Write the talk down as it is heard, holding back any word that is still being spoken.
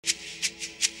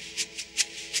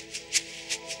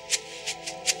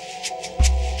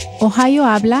Ohio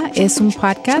Habla es un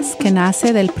podcast que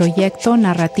nace del proyecto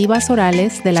Narrativas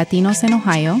Orales de Latinos en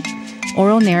Ohio,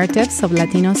 Oral Narratives of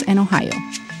Latinos in Ohio.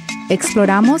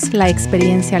 Exploramos la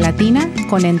experiencia latina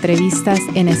con entrevistas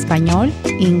en español,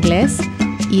 inglés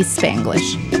y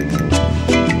Spanglish.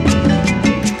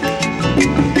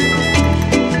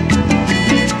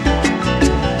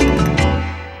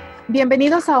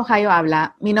 Bienvenidos a Ohio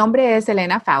Habla. Mi nombre es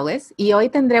Elena Fowles y hoy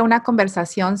tendré una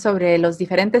conversación sobre los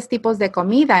diferentes tipos de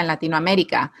comida en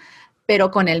Latinoamérica,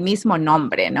 pero con el mismo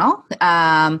nombre, ¿no?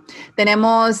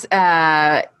 Tenemos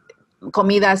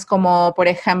comidas como, por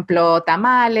ejemplo,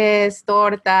 tamales,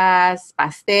 tortas,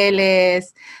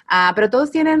 pasteles, pero todos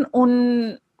tienen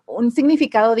un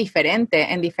significado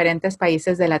diferente en diferentes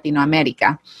países de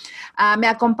Latinoamérica. Me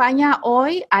acompaña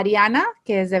hoy Ariana,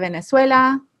 que es de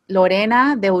Venezuela,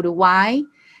 Lorena de Uruguay,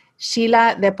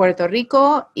 Sheila de Puerto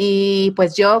Rico y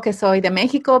pues yo que soy de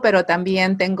México, pero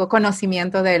también tengo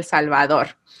conocimiento de El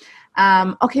Salvador.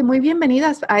 Ok, muy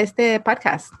bienvenidas a este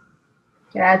podcast.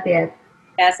 Gracias.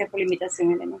 Gracias por la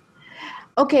invitación, Elena.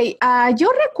 Ok, yo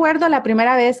recuerdo la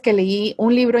primera vez que leí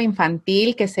un libro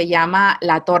infantil que se llama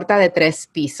La torta de 3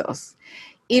 pisos.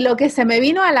 Y lo que se me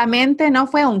vino a la mente no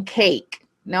fue un cake,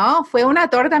 ¿no? Fue una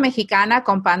torta mexicana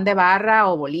con pan de barra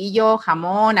o bolillo,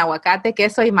 jamón, aguacate,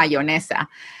 queso y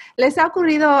mayonesa. ¿Les ha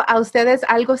ocurrido a ustedes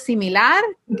algo similar?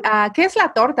 ¿Qué es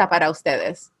la torta para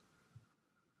ustedes?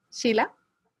 Sheila.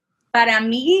 Para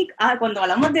mí, cuando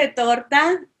hablamos de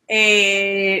torta,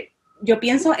 yo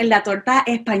pienso en la torta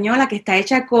española que está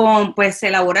hecha pues se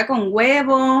elabora con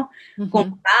huevo,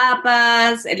 con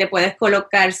papas, le puedes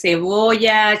colocar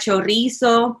cebolla,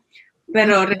 chorizo,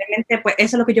 pero realmente pues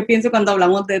eso es lo que yo pienso cuando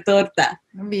hablamos de torta.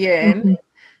 Bien.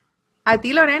 ¿A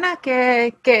ti, Lorena,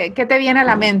 qué te viene a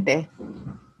la mente?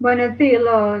 Bueno, sí,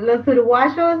 los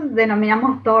uruguayos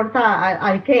denominamos torta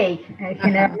al cake,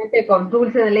 generalmente con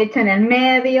dulce de leche en el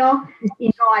medio y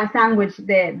no al sándwich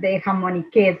de jamón y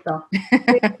queso.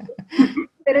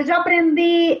 Pero yo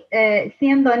aprendí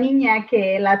siendo niña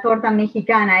que la torta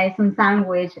mexicana es un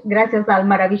sándwich gracias al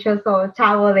maravilloso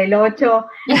Chavo del Ocho.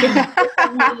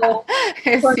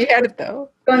 Es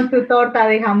cierto. Con su torta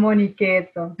de jamón y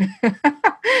queso.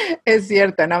 Es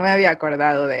cierto, no me había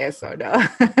acordado de eso, ¿no?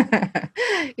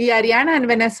 Y Ariana, en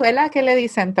Venezuela, ¿qué le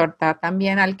dicen torta?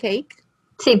 ¿También al cake?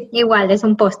 Sí, igual, es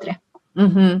un postre.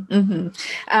 Bueno,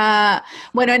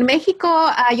 en México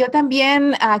yo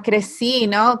también crecí,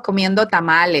 ¿no? Comiendo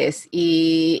tamales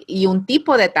y un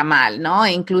tipo de tamal, ¿no?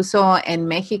 Incluso en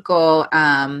México,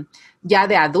 ya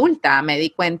de adulta, me di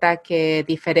cuenta que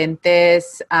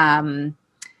diferentes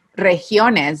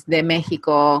regiones de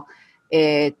México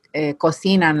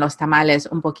cocinan los tamales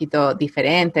un poquito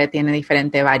diferente, tiene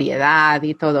diferente variedad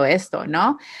y todo esto,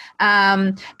 ¿no?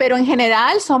 Pero en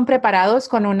general son preparados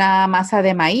con una masa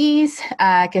de maíz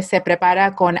que se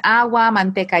prepara con agua,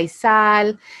 manteca y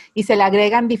sal y se le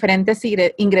agregan diferentes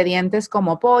ingredientes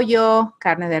como pollo,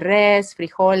 carne de res,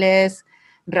 frijoles,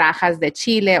 rajas de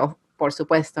chile o por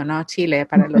supuesto, ¿no? Chile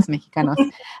para los mexicanos.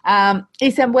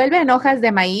 Y se envuelve en hojas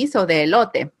de maíz o de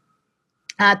elote.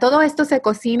 Todo esto se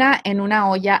cocina en una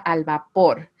olla al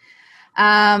vapor.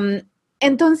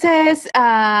 Entonces,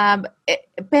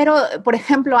 pero, por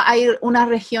ejemplo, hay unas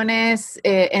regiones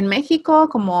en México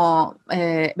como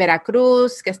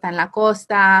Veracruz, que está en la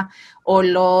costa, o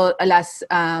las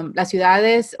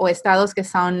ciudades o estados que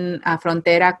son a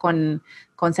frontera con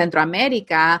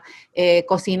Centroamérica,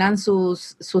 cocinan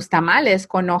sus tamales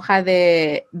con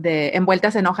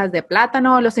envueltas en hojas de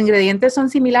plátano. Los ingredientes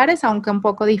son similares, aunque un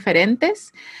poco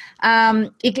diferentes.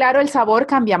 Y claro, el sabor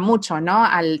cambia mucho, ¿no?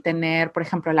 Al tener, por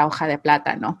ejemplo, la hoja de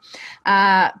plátano.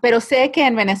 Pero sé que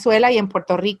en Venezuela y en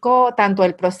Puerto Rico, tanto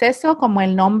el proceso como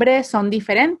el nombre son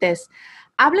diferentes.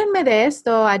 Háblenme de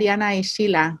esto, Ariana y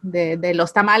Sheila, de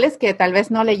los tamales, que tal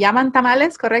vez no le llaman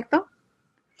tamales, ¿correcto?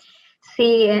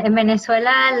 Sí, en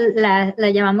Venezuela la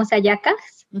llamamos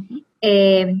hallacas.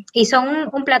 Y son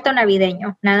un plato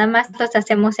navideño. Nada más los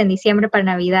hacemos en diciembre para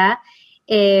Navidad.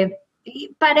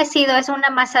 Parecido, es una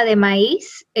masa de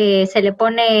maíz, se le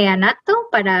pone anato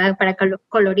para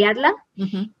colorearla.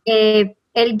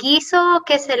 El guiso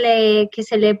que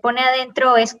se le pone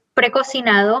adentro es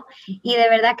precocinado y de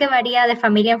verdad que varía de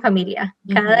familia en familia.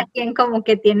 Cada quien como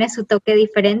que tiene su toque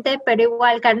diferente, pero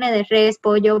igual carne de res,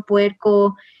 pollo,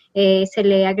 puerco, se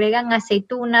le agregan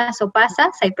aceitunas o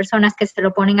pasas. Hay personas que se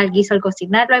lo ponen al guiso al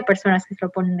cocinarlo, hay personas que se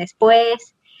lo ponen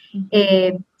después.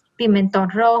 Pimentón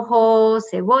rojo,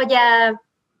 cebolla,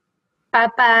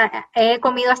 papa. He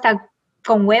comido hasta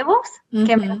con huevos,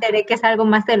 que me enteré que es algo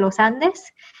más de los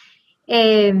Andes.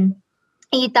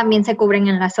 Y también se cubren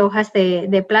en las hojas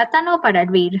de plátano para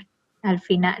hervir al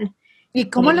final. ¿Y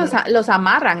cómo los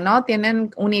amarran, no?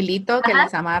 ¿Tienen un hilito que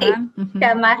les amarran? Sí. Se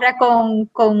amarra con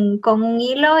un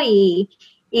hilo y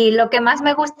lo que más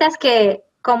me gusta es que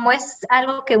como es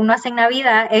algo que uno hace en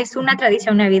Navidad, es una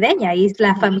tradición navideña y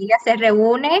la familia se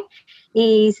reúne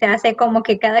y se hace como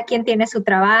que cada quien tiene su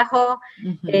trabajo.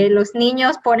 Los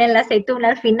niños ponen la aceituna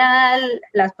al final,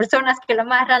 las personas que lo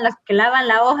amarran, las que lavan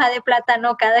la hoja de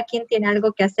plátano, cada quien tiene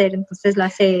algo que hacer, entonces lo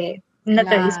hace una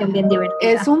tradición bien divertida.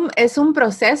 Es un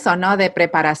proceso, ¿no? De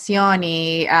preparación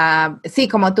y sí,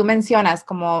 como tú mencionas,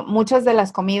 como muchas de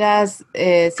las comidas,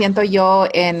 siento yo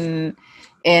en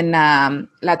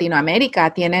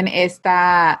Latinoamérica tienen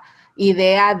esta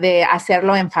idea de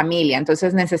hacerlo en familia.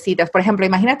 Entonces necesitas, por ejemplo,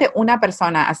 imagínate una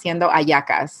persona haciendo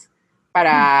hallacas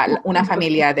para una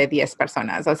familia de 10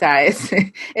 personas. O sea, es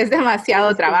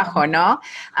demasiado trabajo, ¿no?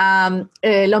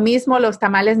 Lo mismo los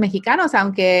tamales mexicanos,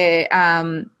 aunque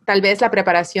tal vez la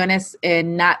preparación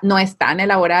no es tan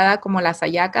elaborada como las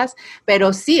hallacas,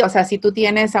 pero sí, o sea, si tú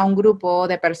tienes a un grupo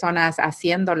de personas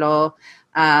haciéndolo,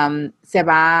 se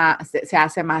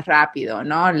hace más rápido,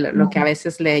 ¿no? Lo que a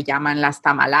veces le llaman las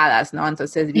tamaladas, ¿no?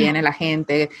 Entonces viene la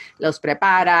gente, los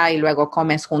prepara y luego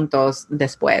comes juntos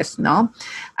después, ¿no?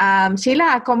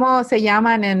 Sheila, ¿cómo se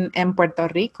llaman en Puerto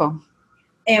Rico?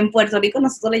 En Puerto Rico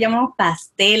nosotros le llamamos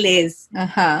pasteles.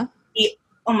 Ajá. Y,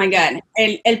 oh my God,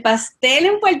 el pastel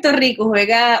en Puerto Rico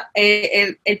juega,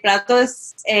 el plato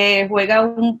juega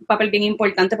un papel bien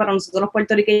importante para nosotros los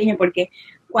puertorriqueños, porque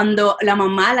cuando la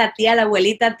mamá, la tía, la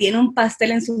abuelita tiene un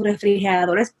pastel en su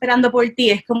refrigerador esperando por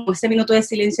ti, es como ese minuto de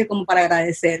silencio como para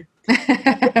agradecer.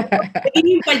 Es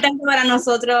importante para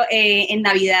nosotros en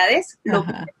Navidades, lo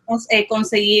podemos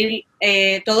conseguir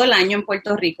todo el año en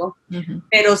Puerto Rico,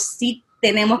 pero sí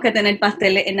tenemos que tener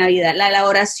pasteles en Navidad. La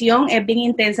elaboración es bien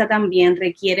intensa también,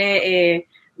 requiere,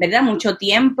 ¿verdad? Mucho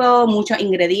tiempo, muchos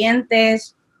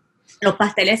ingredientes. Los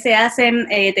pasteles se hacen,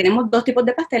 tenemos 2 tipos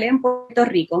de pasteles en Puerto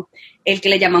Rico, el que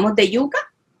le llamamos de yuca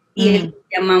y el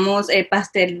que llamamos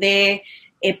pastel de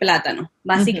plátano.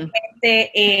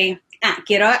 Básicamente,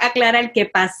 quiero aclarar que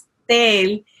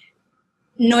pastel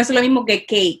no es lo mismo que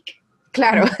cake.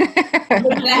 Claro.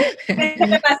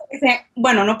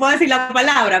 Bueno, no puedo decir la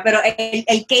palabra, pero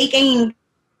el cake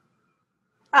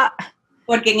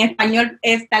porque en español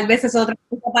tal vez es otra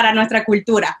cosa para nuestra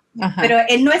cultura. Pero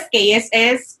él no es cake,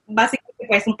 es básicamente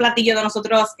pues, un platillo de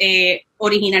nosotros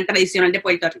original, tradicional de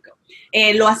Puerto Rico.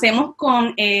 Lo hacemos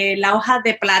con la hoja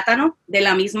de plátano de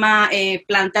la misma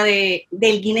planta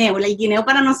del guineo. El guineo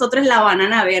para nosotros es la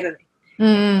banana verde.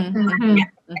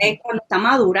 Cuando está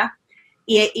madura.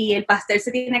 Y el pastel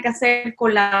se tiene que hacer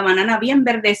con la banana bien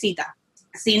verdecita.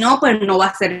 Si no, pues no va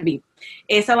a servir.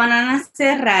 Esa banana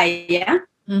se raya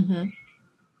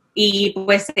y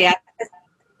pues se hace ese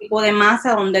tipo de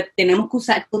masa donde tenemos que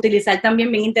utilizar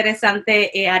también, bien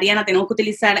interesante, Ariana, tenemos que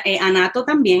utilizar anato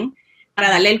también para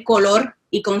darle el color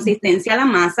y consistencia a la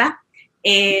masa.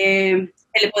 Se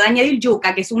le puede añadir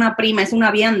yuca, que es una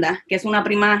vianda, que es una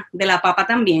prima de la papa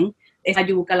también. Esa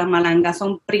yuca, las malangas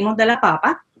son primos de la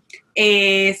papa.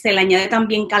 Se le añade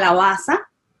también calabaza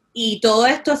y todo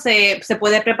esto se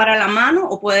puede preparar a la mano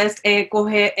o puedes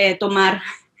tomar,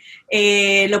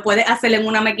 lo puedes hacer en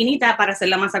una maquinita para hacer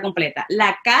la masa completa.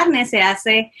 La carne se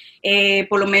hace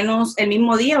por lo menos el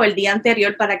mismo día o el día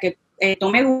anterior para que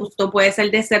tome gusto, puede ser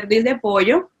de cerdo y de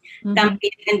pollo.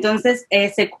 También, entonces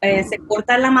se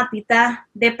corta la matita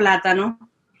de plátano,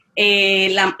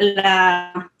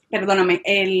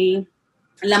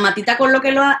 la matita con lo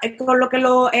que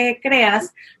lo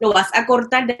creas, lo vas a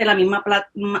cortar de la misma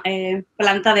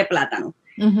planta de plátano.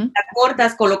 La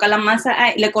cortas, colocas la masa,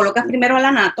 le colocas primero el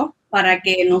anato para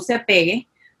que no se pegue,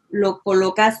 lo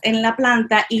colocas en la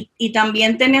planta y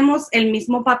también tenemos el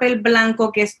mismo papel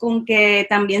blanco que es con que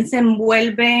también se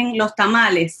envuelven los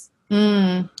tamales.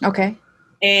 Okay.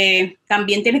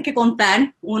 También tienes que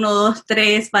contar 1, 2,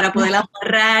 3 para poder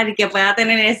amarrar y que pueda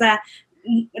tener esa...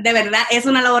 De verdad, es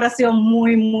una elaboración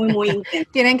muy, muy, muy intensa.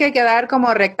 Tienen que quedar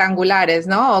como rectangulares,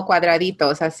 ¿no? O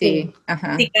cuadraditos, así.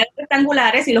 Sí, quedan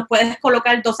rectangulares y los puedes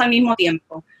colocar 2 al mismo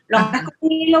tiempo. Lo amarras con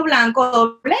un hilo blanco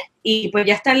doble y pues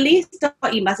ya están listos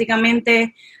y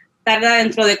básicamente tarda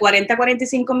dentro de 40 a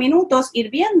 45 minutos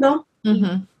hirviendo y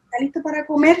está listo para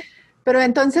comer. Pero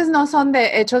entonces no son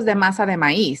hechos de masa de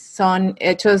maíz, son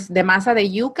hechos de masa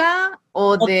de yuca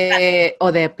o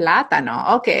de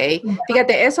plátano. Ok,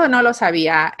 fíjate, eso no lo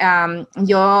sabía.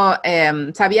 Yo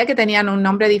sabía que tenían un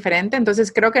nombre diferente,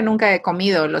 entonces creo que nunca he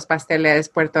comido los pasteles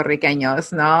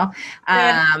puertorriqueños, ¿no?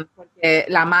 Porque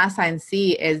la masa en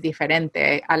sí es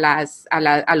diferente a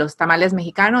los tamales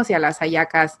mexicanos y a las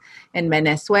hallacas en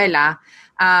Venezuela.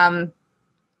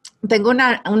 tengo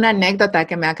una anécdota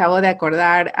que me acabo de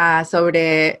acordar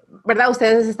sobre, ¿verdad?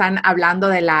 Ustedes están hablando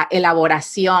de la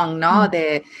elaboración, ¿no?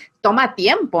 Toma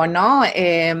tiempo, ¿no?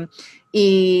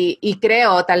 Y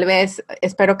creo, tal vez,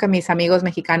 espero que mis amigos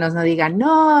mexicanos no digan,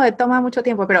 no, toma mucho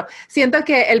tiempo, pero siento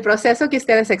que el proceso que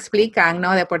ustedes explican,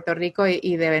 ¿no? De Puerto Rico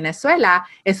y de Venezuela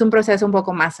es un proceso un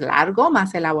poco más largo,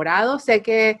 más elaborado. Sé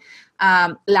que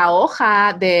la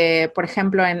hoja por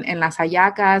ejemplo, en las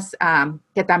hallacas,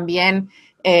 que también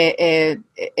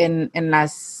en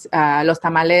los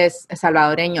tamales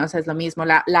salvadoreños es lo mismo.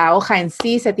 La hoja en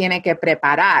sí se tiene que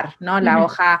preparar, ¿no? La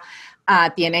hoja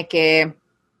tiene que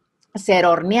ser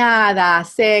horneada,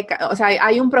 seca, o sea,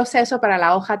 hay un proceso para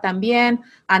la hoja también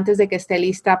antes de que esté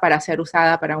lista para ser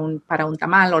usada para un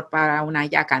tamal o para una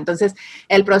hallaca. Entonces,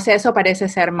 el proceso parece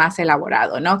ser más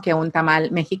elaborado, ¿no? Que un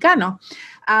tamal mexicano.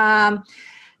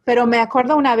 Pero me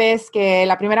acuerdo una vez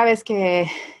la primera vez que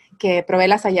probé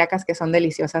las hallacas, que son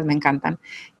deliciosas, me encantan,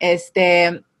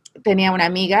 tenía una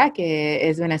amiga que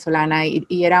es venezolana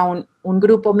y era un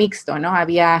grupo mixto, ¿no?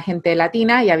 Había gente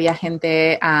latina y había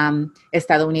gente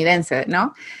estadounidense,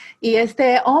 ¿no? Y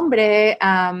este hombre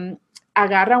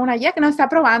agarra una hallaca, no está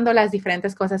probando las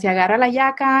diferentes cosas y agarra la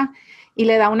hallaca y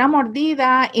le da una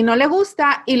mordida y no le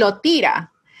gusta y lo tira.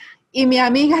 Y mi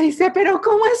amiga dice, pero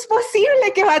 ¿cómo es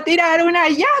posible que va a tirar una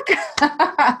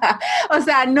hallaca? O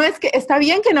sea, no es que, está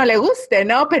bien que no le guste,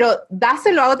 ¿no? Pero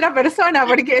dáselo a otra persona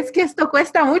porque es que esto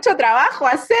cuesta mucho trabajo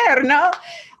hacer, ¿no?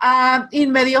 Y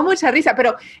me dio mucha risa,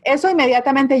 pero eso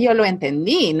inmediatamente yo lo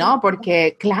entendí, ¿no?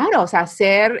 Porque, claro, o sea,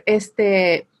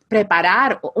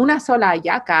 preparar una sola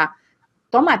hallaca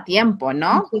toma tiempo,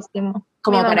 ¿no? Muchísimo.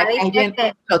 Como para que alguien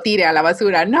lo tire a la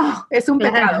basura. No, es un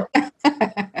pecado.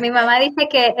 Mi mamá dice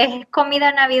que es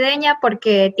comida navideña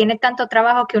porque tiene tanto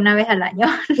trabajo que una vez al año.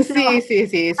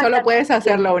 Sí, solo puedes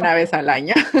hacerlo una vez al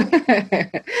año.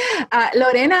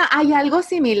 Lorena, ¿hay algo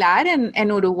similar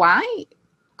en Uruguay?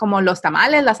 Como los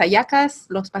tamales, las hallacas,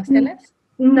 los pasteles.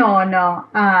 No,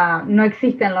 no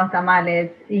existen los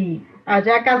tamales y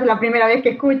hallacas es la primera vez que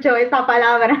escucho esa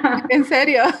palabra. ¿En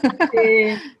serio?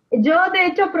 Yo, de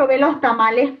hecho, probé los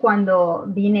tamales cuando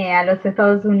vine a los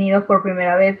Estados Unidos por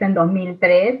primera vez en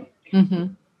 2003.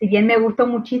 Si bien me gustó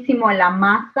muchísimo la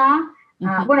masa,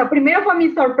 bueno, primero fue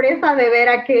mi sorpresa de ver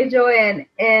aquello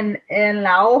en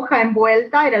la hoja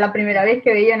envuelta. Era la primera vez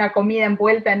que veía una comida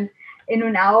envuelta en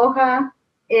una hoja.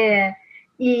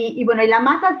 Y bueno, y la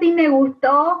masa sí me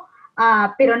gustó,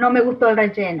 pero no me gustó el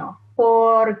relleno.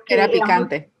 Porque era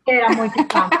picante. Era muy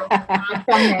picante,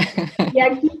 exactamente. Y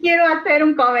aquí quiero hacer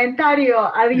un comentario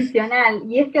adicional,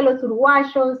 y es que los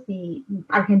uruguayos y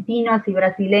argentinos y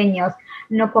brasileños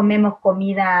no comemos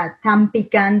comida tan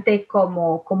picante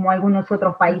como algunos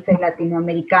otros países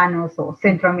latinoamericanos o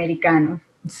centroamericanos.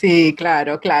 Sí,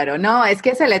 claro. No, es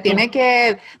que se le tiene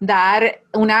que dar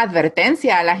una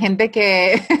advertencia a la gente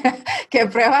que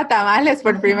prueba tamales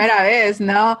por primera vez,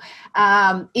 ¿no?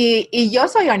 Y yo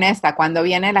soy honesta, cuando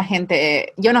viene la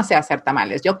gente, yo no sé hacer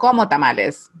tamales, yo como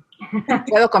tamales.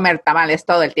 Puedo comer tamales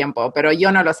todo el tiempo, pero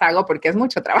yo no los hago porque es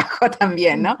mucho trabajo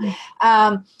también, ¿no?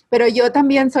 Pero yo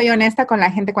también soy honesta con la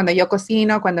gente cuando yo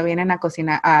cocino, cuando vienen a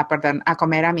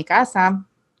comer a mi casa.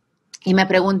 Y me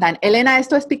preguntan, Elena,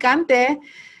 ¿esto es picante?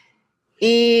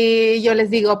 Y yo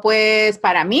les digo, pues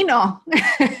para mí no.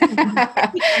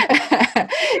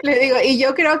 Le digo, y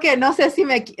yo creo que no sé si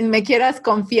me quieras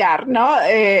confiar, ¿no?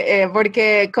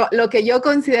 Porque lo que yo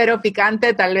considero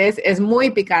picante tal vez es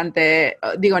muy picante.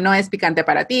 Digo, no es picante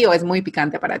para ti o es muy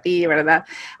picante para ti, ¿verdad?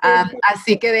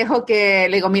 Así que le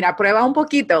digo, mira, prueba un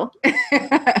poquito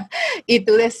y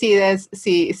tú decides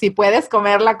si puedes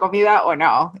comer la comida o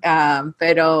no.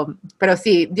 Pero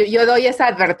sí, yo doy esa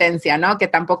advertencia, ¿no? Que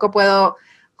tampoco puedo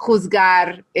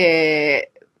juzgar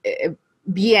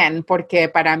bien, porque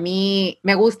para mí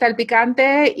me gusta el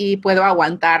picante y puedo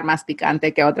aguantar más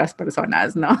picante que otras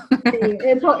personas, ¿no? Sí,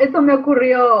 eso me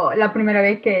ocurrió la primera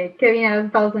vez que vine a los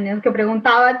Estados Unidos, que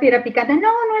preguntaba si era picante. No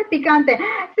es picante.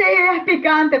 Sí, es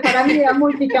picante, para mí era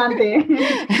muy picante.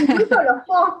 Incluso los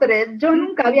postres, yo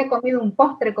nunca había comido un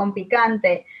postre con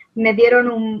picante. Me dieron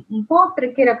un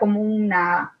postre que era como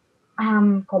una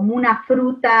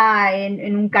fruta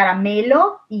en un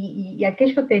caramelo y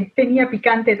aquello tenía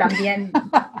picante también.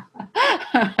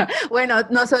 Bueno,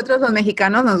 nosotros los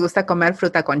mexicanos nos gusta comer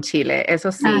fruta con chile,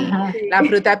 eso sí. Ajá. La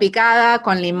fruta picada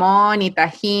con limón y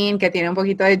tajín que tiene un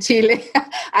poquito de chile.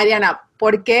 Ariana,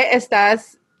 ¿por qué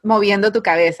estás moviendo tu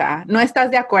cabeza? ¿No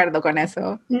estás de acuerdo con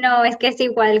eso? No, es que es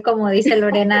igual como dice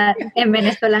Lorena, en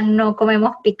Venezuela no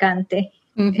comemos picante.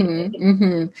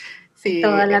 Sí.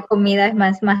 Toda la comida es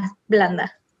más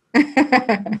blanda.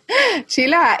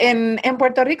 Sheila, en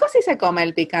Puerto Rico sí se come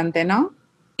el picante, ¿no?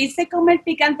 sí se come el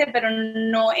picante, pero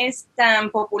no es tan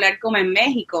popular como en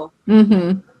México.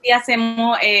 Y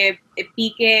hacemos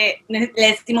pique, le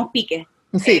decimos pique.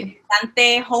 Sí.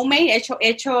 Picante homemade,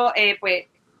 hecho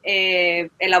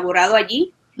elaborado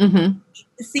allí.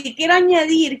 Sí quiero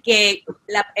añadir que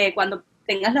cuando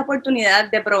tengas la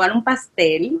oportunidad de probar un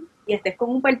pastel y estés con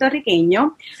un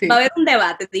puertorriqueño, va a haber un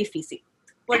debate difícil.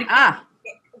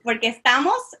 Porque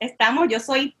estamos, estamos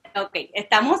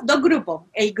dos grupos.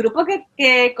 El grupo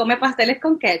que come pasteles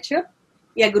con ketchup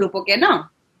y el grupo que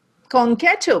no. ¿Con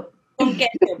ketchup? Con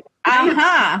ketchup.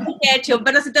 Ajá. Con ketchup,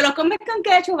 pero si te lo comes con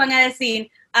ketchup van a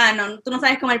decir, no, tú no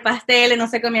sabes comer pasteles, no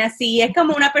se come así. Es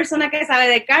como una persona que sabe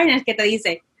de carnes que te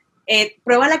dice,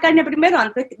 prueba la carne primero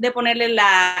antes de ponerle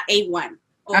la A1.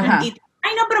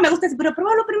 Ay, no, pero me gusta así, pero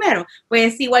pruébalo primero.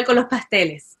 Pues igual con los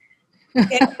pasteles.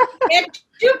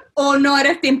 ¿Ketchup o no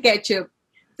eres team ketchup?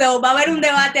 So, va a haber un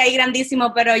debate ahí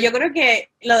grandísimo, pero yo creo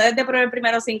que lo debes de probar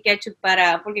primero sin ketchup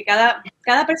porque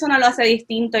cada persona lo hace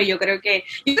distinto y yo creo que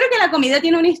la comida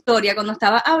tiene una historia. Cuando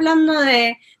estaba hablando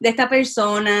de esta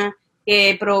persona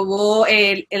que probó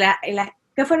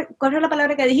 ¿cuál fue la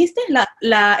palabra que dijiste?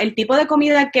 El tipo de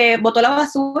comida que botó la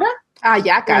basura.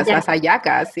 Hallacas, las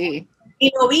hallacas, sí.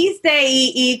 Y lo viste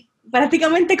y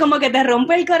prácticamente como que te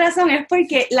rompe el corazón, es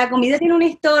porque la comida tiene una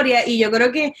historia y yo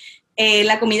creo que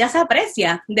la comida se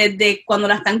aprecia desde cuando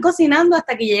la están cocinando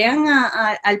hasta que llegan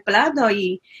al plato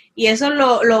y eso es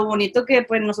lo bonito que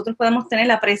pues nosotros podemos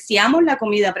tener, apreciamos la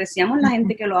comida, apreciamos la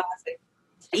gente que lo hace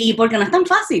y porque no es tan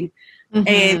fácil.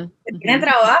 Tiene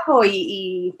trabajo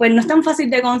y pues no es tan fácil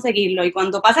de conseguirlo y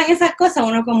cuando pasan esas cosas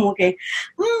uno como que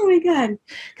oh my God.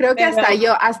 Creo que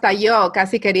hasta yo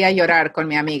casi quería llorar con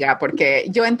mi amiga porque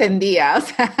yo entendía, o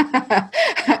sea,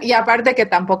 y aparte que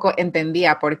tampoco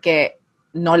entendía por qué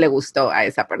no le gustó a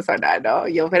esa persona, ¿no?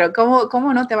 Pero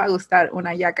 ¿cómo no te va a gustar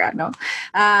una hallaca, no?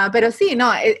 Pero sí,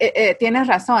 no, tienes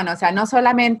razón, o sea, no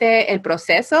solamente el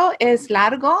proceso es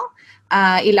largo,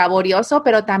 y laborioso,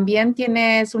 pero también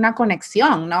tienes una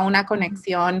conexión, ¿no? Una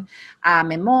conexión a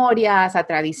memorias, a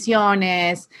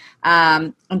tradiciones.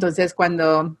 Entonces,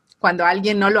 cuando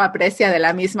alguien no lo aprecia de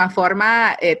la misma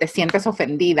forma, te sientes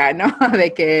ofendida, ¿no?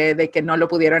 De que no lo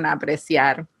pudieron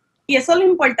apreciar. Y eso es lo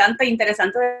importante e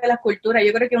interesante de las culturas.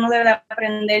 Yo creo que uno debe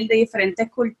aprender de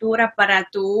diferentes culturas para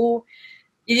tú.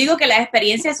 Yo digo que las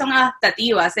experiencias son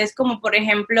adaptativas. Es como, por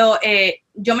ejemplo,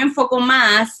 yo me enfoco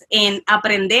más en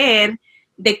aprender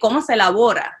de cómo se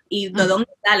elabora y de dónde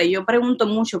sale. Yo pregunto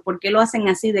mucho por qué lo hacen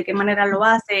así, de qué manera lo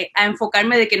hace, a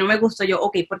enfocarme de que no me gustó. Yo,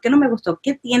 ok, ¿por qué no me gustó?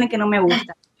 ¿Qué tiene que no me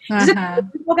gusta? Entonces, si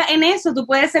tú te enfocas en eso, tú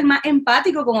puedes ser más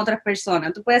empático con otras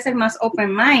personas, tú puedes ser más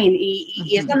open mind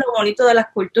y eso es lo bonito de las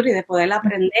culturas y de poder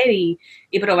aprender y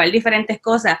probar diferentes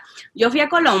cosas. Yo fui a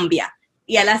Colombia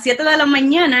y a las 7 de la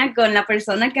mañana con la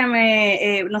persona que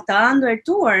nos estaba dando el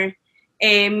tour,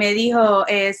 me dijo,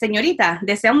 señorita,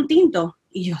 ¿desea un tinto?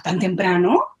 Y yo, ¿tan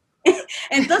temprano?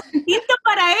 Entonces, tinto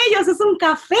para ellos es un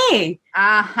café.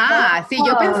 Ajá, sí,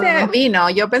 yo pensé vino.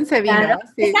 Claro,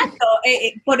 sí. Exacto,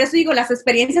 por eso digo, las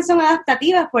experiencias son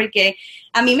adaptativas, porque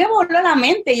a mí me voló la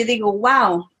mente, yo digo,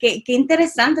 wow, qué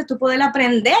interesante tú poder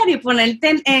aprender y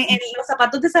ponerte en los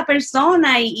zapatos de esa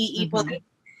persona y poder,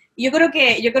 yo creo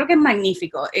que es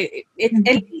magnífico.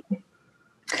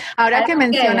 Ahora que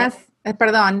mencionas,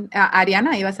 perdón,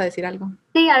 Ariana, ¿ibas a decir algo?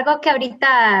 Sí, algo que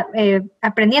ahorita,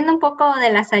 aprendiendo un poco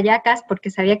de las hallacas,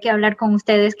 porque sabía que iba a hablar con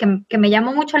ustedes, que me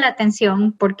llamó mucho la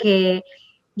atención, porque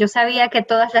yo sabía que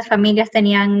todas las familias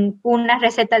tenían una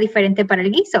receta diferente para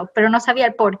el guiso, pero no sabía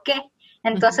el por qué.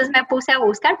 Entonces me puse a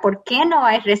buscar por qué no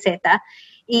hay receta,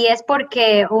 y es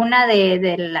porque una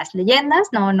de las leyendas,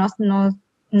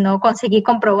 no conseguí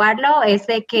comprobarlo, es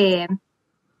de que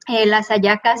las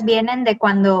hallacas vienen de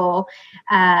cuando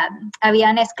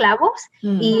habían esclavos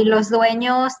y los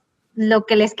dueños, lo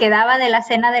que les quedaba de la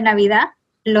cena de Navidad,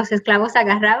 los esclavos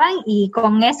agarraban y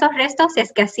con esos restos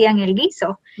es que hacían el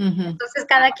guiso. Entonces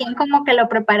cada quien como que lo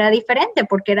prepara diferente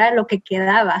porque era lo que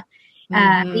quedaba.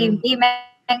 Y me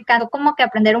encantó como que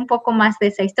aprender un poco más de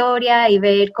esa historia y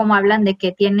ver cómo hablan de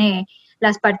que tiene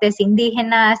las partes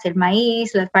indígenas, el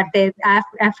maíz, la parte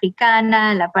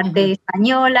africana, la parte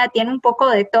española, tiene un poco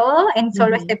de todo en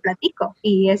solo este platico.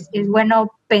 Y es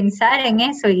bueno pensar en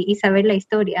eso y saber la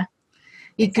historia.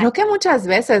 Y creo que muchas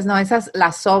veces, ¿no?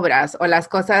 Las sobras o las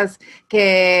cosas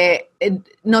que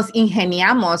nos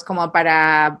ingeniamos como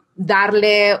para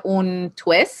darle un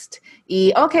twist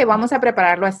y, ok, vamos a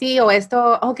prepararlo así o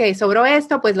esto, ok, sobró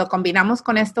esto, pues lo combinamos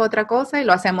con esto otra cosa y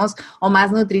lo hacemos o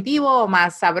más nutritivo o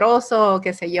más sabroso o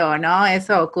qué sé yo, ¿no?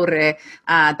 Eso ocurre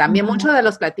también mucho de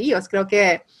los platillos. Creo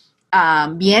que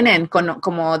vienen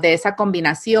como de esa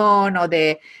combinación o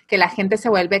de que la gente se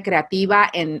vuelve creativa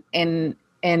en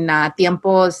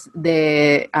tiempos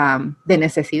de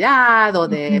necesidad o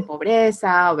de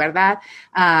pobreza, o verdad,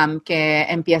 que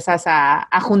empiezas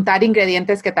a juntar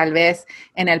ingredientes que tal vez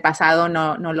en el pasado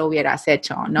no lo hubieras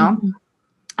hecho, ¿no?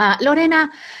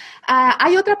 Lorena,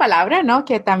 hay otra palabra, ¿no?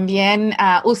 Que también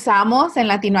usamos en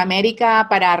Latinoamérica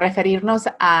para referirnos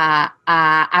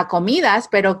a comidas,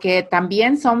 pero que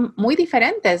también son muy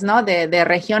diferentes, ¿no? De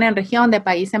región en región, de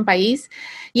país en país.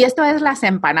 Y esto es las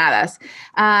empanadas.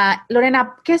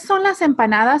 Lorena, ¿qué son las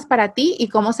empanadas para ti y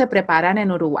cómo se preparan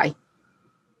en Uruguay?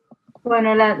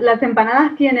 Bueno, las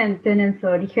empanadas tienen su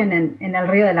origen en el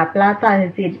Río de la Plata,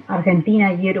 es decir,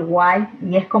 Argentina y Uruguay,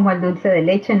 y es como el dulce de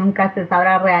leche, nunca se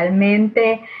sabrá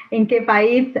realmente en qué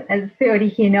país se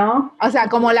originó. O sea,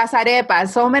 como las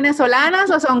arepas, ¿son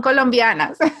venezolanas o son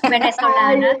colombianas?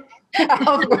 Venezolanas.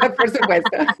 Por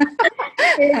supuesto.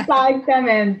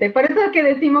 Exactamente, por eso es que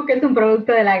decimos que es un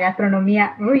producto de la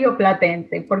gastronomía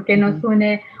rioplatense, porque nos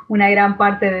une una gran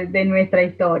parte de nuestra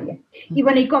historia. Y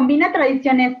bueno, y combina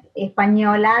tradiciones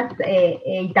españolas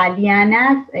e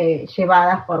italianas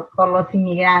llevadas por los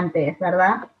inmigrantes,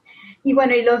 ¿verdad? Y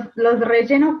bueno, y los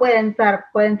rellenos pueden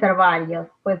ser varios.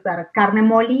 Puede ser carne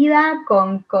molida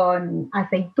con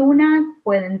aceitunas,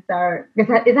 pueden ser,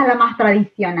 esa es la más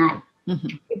tradicional.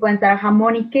 Y pueden ser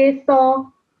jamón y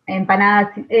queso, empanadas,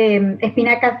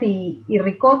 espinacas y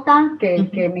ricota,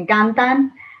 que me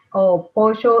encantan, o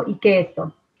pollo y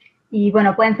queso. Y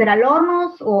bueno, pueden ser al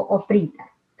horno o fritas.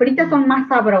 Fritas son más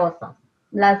sabrosas.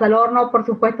 Las al horno, por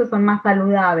supuesto, son más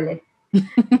saludables.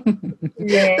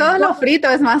 Todo lo frito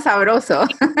es más sabroso.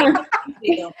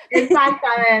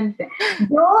 Exactamente.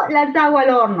 Yo las hago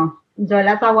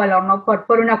al horno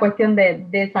por una cuestión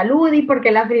de salud y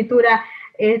porque la fritura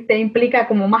implica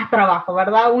como más trabajo,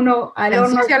 ¿verdad? Uno al horno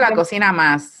ensucia la cocina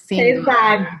más.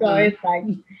 Exacto.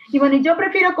 Y bueno, yo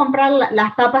prefiero comprar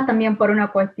las tapas también por una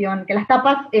cuestión, que las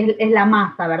tapas es la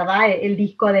masa, ¿verdad? El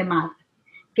disco de masa,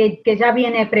 que ya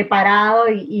viene preparado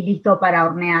y listo para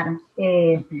hornear.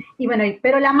 Y bueno,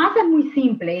 pero la masa es muy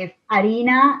simple, es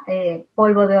harina,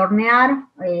 polvo de hornear,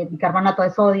 bicarbonato de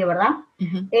sodio, ¿verdad?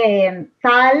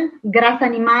 Sal, grasa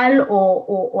animal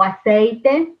o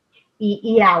aceite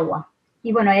y agua.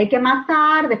 Y bueno, hay que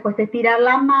amasar, después estirar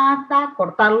la masa,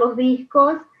 cortar los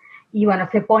discos, y bueno,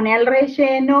 se pone el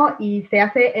relleno y se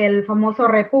hace el famoso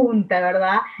repunte,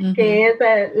 ¿verdad? Que es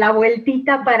la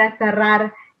vueltita para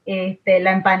cerrar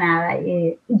la empanada.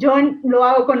 Yo lo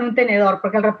hago con un tenedor,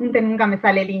 porque el repunte nunca me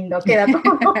sale lindo, queda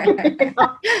todo feo.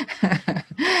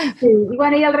 Sí. Y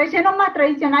bueno, y el relleno más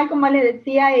tradicional, como les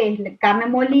decía, es carne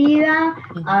molida,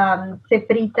 se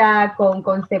frita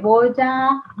con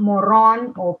cebolla,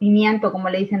 morrón o pimiento, como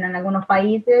le dicen en algunos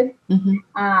países,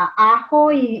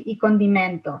 ajo y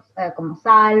condimentos, como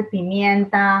sal,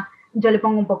 pimienta, yo le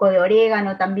pongo un poco de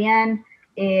orégano también,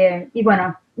 y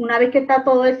bueno, una vez que está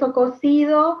todo eso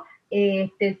cocido,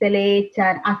 se le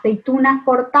echan aceitunas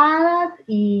cortadas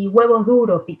y huevos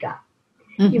duros picados.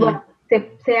 Y bueno,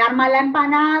 se arma la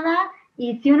empanada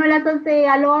y si uno las hace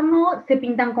al horno, se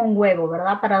pintan con huevo,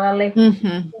 ¿verdad? Para darle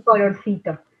un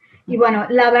colorcito. Y bueno,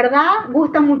 la verdad,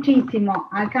 gusta muchísimo.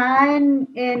 Acá en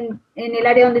el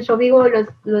área donde yo vivo,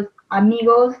 los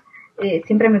amigos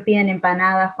siempre me piden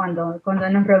empanadas cuando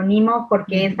nos reunimos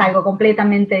porque es algo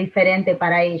completamente diferente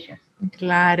para ellos.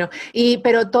 Claro,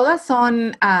 pero todas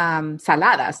son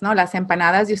saladas, ¿no? Las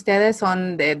empanadas de ustedes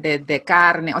son de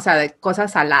carne, o sea, de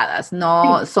cosas saladas,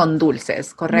 no son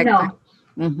dulces, ¿correcto?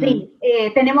 No. Sí,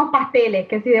 tenemos pasteles,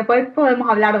 que si después podemos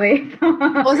hablar de eso.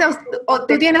 O sea,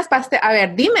 tú tienes pastel, a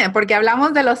ver, dime, porque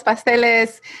hablamos de los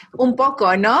pasteles un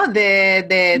poco, ¿no?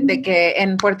 De que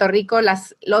en Puerto Rico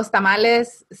los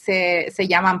tamales se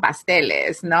llaman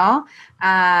pasteles, ¿no?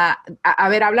 A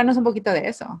ver, háblanos un poquito de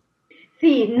eso.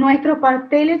 Sí, nuestros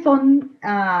pasteles son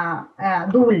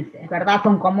dulces, ¿verdad?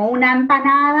 Son como una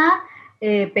empanada,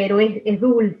 pero es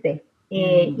dulce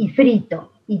y frito.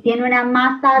 Y tiene una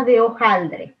masa de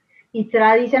hojaldre. Y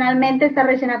tradicionalmente se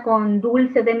rellena con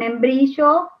dulce de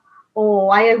membrillo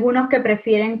o hay algunos que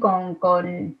prefieren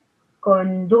con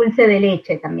dulce de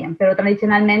leche también. Pero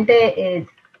tradicionalmente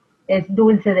es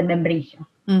dulce de membrillo.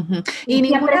 Y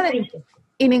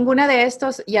ninguna de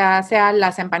estos, ya sea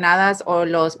las empanadas o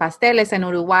los pasteles en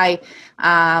Uruguay,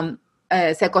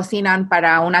 se cocinan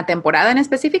para una temporada en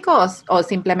específico o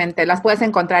simplemente las puedes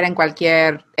encontrar en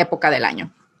cualquier época del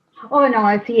año? Oh, no,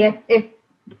 sí,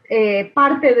 es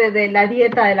parte de la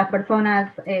dieta de las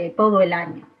personas todo el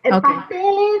año. Okay.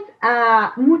 Pasteles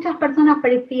muchas personas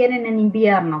prefieren en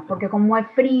invierno, porque como es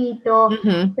frito,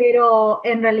 pero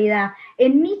en realidad,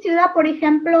 en mi ciudad, por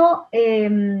ejemplo,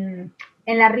 en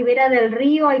la ribera del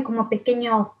río hay como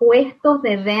pequeños puestos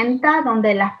de venta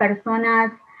donde las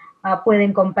personas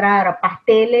pueden comprar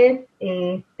pasteles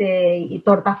y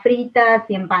tortas fritas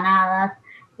y empanadas,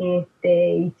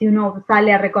 y si uno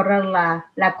sale a recorrer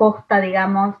la costa,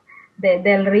 digamos,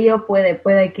 del río, puede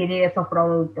adquirir esos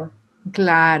productos.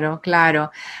 Claro, claro.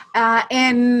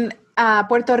 En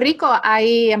Puerto Rico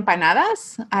hay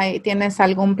empanadas. ¿Tienes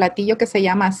algún platillo que se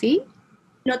llama así?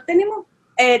 No tenemos,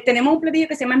 tenemos un platillo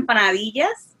que se llama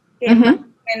empanadillas, que es más o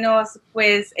menos,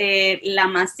 pues, la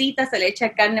masita, se le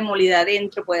echa carne molida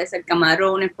adentro, puede ser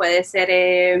camarones, puede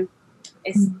ser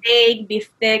steak,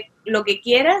 beefsteak, lo que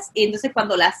quieras, y entonces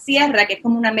cuando la cierra, que es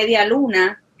como una media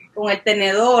luna, con el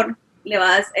tenedor, le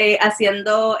vas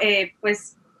haciendo,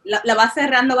 pues, la vas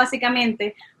cerrando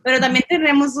básicamente, pero también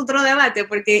tenemos otro debate,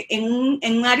 porque en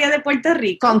un área de Puerto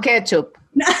Rico... Con ketchup.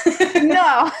 No.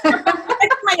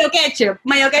 Mayo ketchup.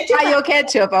 Mayo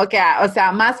ketchup, ok, o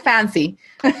sea, más fancy.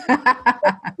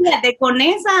 Fíjate, con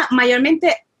esa,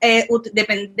 mayormente,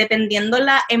 dependiendo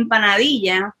la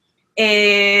empanadilla,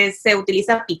 se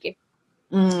utiliza pique.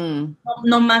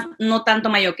 No tanto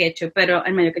mayo ketchup, pero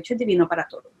el mayo ketchup es divino para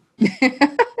todo.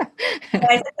 A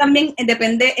veces también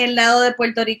depende el lado de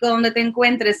Puerto Rico donde te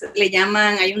encuentres,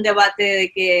 hay un debate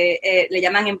de que le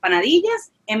llaman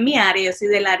empanadillas. En mi área, yo soy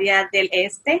del área del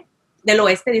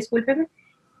oeste, discúlpeme,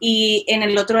 y en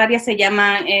el otro área se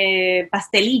llaman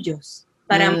pastelillos.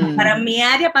 Para mi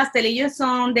área, pastelillos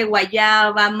son de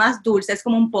guayaba, más dulce, es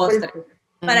como un postre.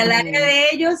 Para el área de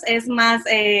ellos es más,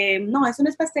 no, eso no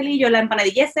es pastelillo, la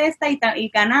empanadilla es esta y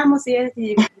ganamos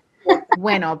y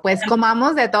bueno, pues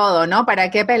comamos de todo, ¿no? ¿Para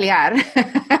qué pelear?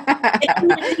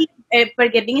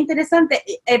 Porque es bien interesante.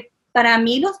 Para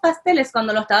mí los pasteles,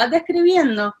 cuando lo estabas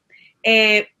describiendo,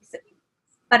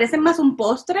 parecen más un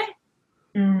postre.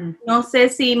 No sé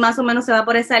si más o menos se va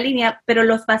por esa línea, pero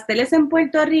los pasteles en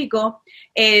Puerto Rico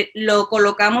lo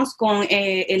colocamos con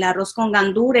el arroz con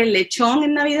gandules, el lechón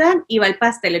en Navidad, y va el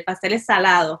pastel es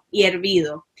salado y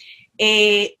hervido.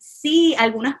 Sí,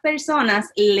 algunas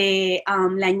personas le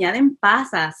añaden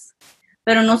pasas,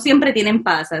 pero no siempre tienen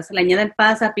pasas. Le añaden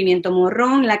pasas, pimiento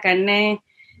morrón, la carne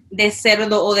de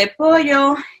cerdo o de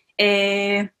pollo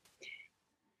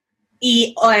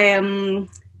y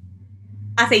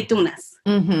aceitunas.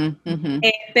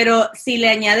 Pero si le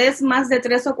añades más de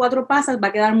 3 o 4 pasas, va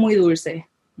a quedar muy dulce.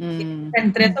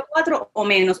 En 3 o 4 o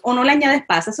menos, o no le añades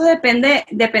pasas. Eso depende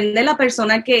de la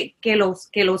persona que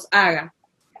los haga.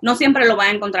 No siempre lo va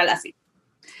a encontrar así.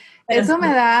 Eso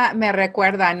me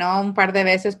recuerda, ¿no? Un par de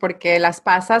veces porque las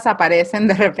pasas aparecen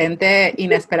de repente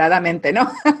inesperadamente,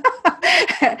 ¿no?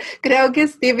 Creo que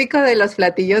es típico de los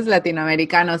platillos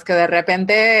latinoamericanos que de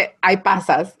repente hay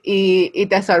pasas y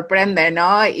te sorprende,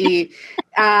 ¿no? Y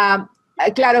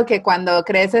claro que cuando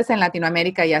creces en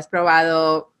Latinoamérica y has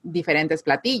probado diferentes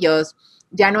platillos,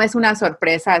 ya no es una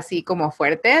sorpresa así como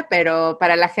fuerte, pero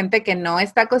para la gente que no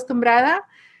está acostumbrada,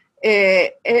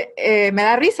 me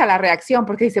da risa la reacción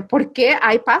porque dice, ¿por qué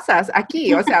hay pasas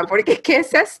aquí? O sea, ¿qué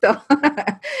es esto?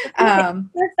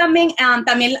 También,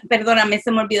 perdóname,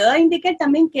 se me olvidó de indicar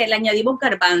también que le añadimos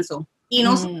garbanzo. Y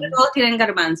no todos tienen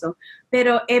garbanzo.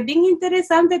 Pero es bien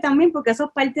interesante también porque eso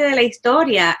es parte de la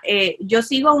historia. Yo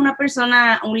sigo a una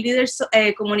persona, un líder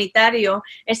comunitario,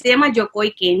 él se llama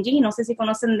Yokoi Kenji, no sé si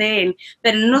conocen de él,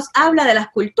 pero él nos habla de las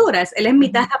culturas. Él es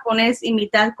mitad japonés y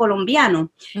mitad colombiano.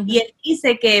 Y él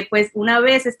dice que pues una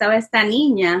vez estaba esta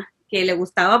niña que le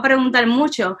gustaba preguntar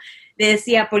mucho, le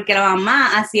decía, porque la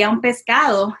mamá hacía un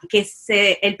pescado,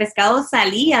 el pescado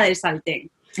salía del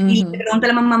sartén. Y le pregunta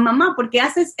a la mamá, ¿por qué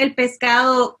haces el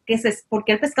pescado, por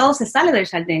qué el pescado se sale del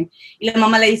sartén? Y la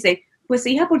mamá le dice, pues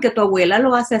hija, porque tu abuela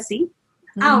lo hace así.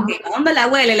 Ok, ¿dónde la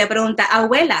abuela? Y le pregunta,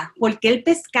 abuela, ¿por qué el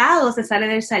pescado se sale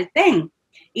del sartén?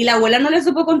 Y la abuela no le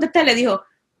supo contestar, le dijo,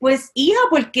 pues hija,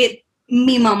 porque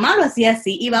mi mamá lo hacía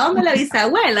así. Y va donde la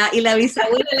bisabuela, y la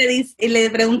bisabuela le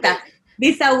pregunta,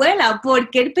 bisabuela, ¿por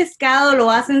qué el pescado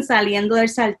lo hacen saliendo del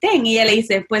sartén? Y ella le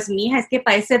dice, pues mija, es que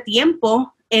para ese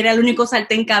tiempo era el único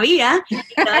sartén que había, y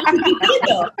estaba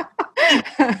chiquitito.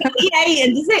 Y ahí,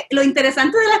 entonces, lo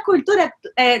interesante de las culturas,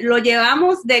 lo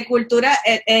llevamos de cultura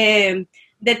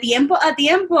de tiempo a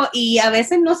tiempo, y a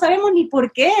veces no sabemos ni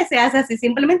por qué se hace así,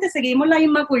 simplemente seguimos la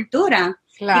misma cultura.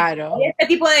 Claro. Y este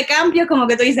tipo de cambios, como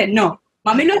que tú dices, no,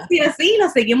 mami lo hacía así, lo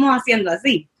seguimos haciendo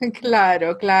así.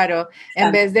 Claro, claro.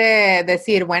 En vez de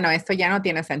decir, bueno, esto ya no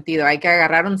tiene sentido, hay que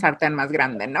agarrar un sartén más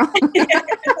grande, ¿no?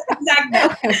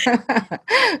 Exacto.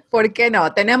 ¿Por qué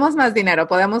no? Tenemos más dinero,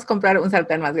 podemos comprar un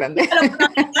sartén más grande.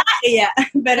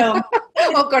 Pero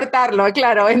o cortarlo,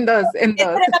 claro, en dos. Esa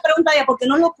es la pregunta ya, ¿por qué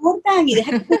no lo cortan y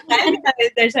dejan que salga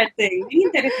del sartén? Es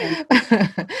interesante.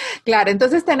 Claro,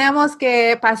 entonces tenemos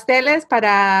que pasteles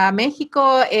para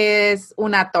México es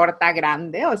una torta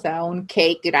grande, o sea, un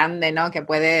cake grande, ¿no? Que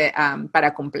puede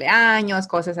para cumpleaños,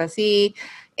 cosas así.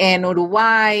 En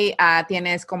Uruguay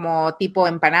tienes como tipo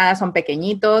empanadas, son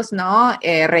pequeñitos, ¿no?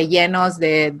 Rellenos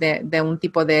de un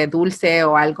tipo de dulce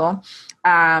o algo.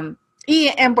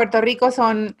 Y en Puerto Rico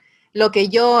son lo que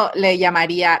yo le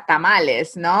llamaría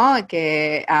tamales, ¿no?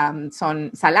 Que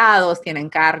son salados, tienen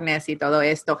carnes y todo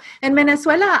esto. En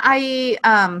Venezuela hay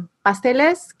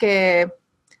pasteles que,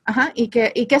 ¿y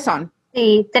qué son?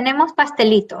 Sí, tenemos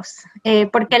pastelitos,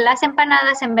 porque las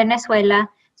empanadas en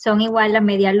Venezuela son igual a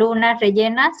media luna,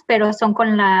 rellenas, pero son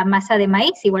con la masa de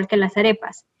maíz, igual que las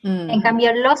arepas. En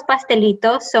cambio, los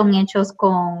pastelitos son hechos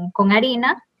con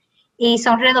harina y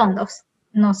son redondos,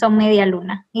 no son media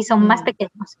luna, y son más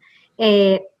pequeños.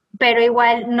 Pero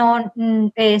igual no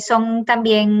son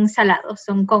también salados,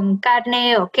 son con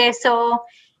carne o queso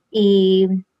y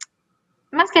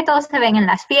más que todo se ven en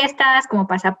las fiestas como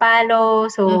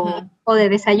pasapalos o de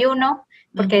desayuno,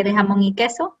 porque de jamón y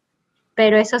queso,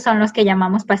 pero esos son los que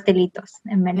llamamos pastelitos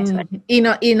en Venezuela.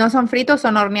 ¿Y no son fritos,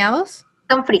 son horneados?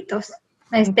 Son fritos.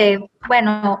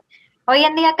 Bueno, hoy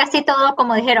en día casi todo,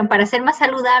 como dijeron, para ser más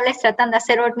saludables tratan de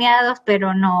hacer horneados,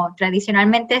 pero no,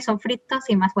 tradicionalmente son fritos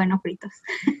y más buenos fritos.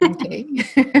 Okay.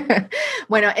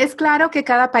 Bueno, es claro que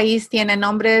cada país tiene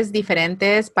nombres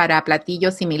diferentes para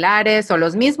platillos similares o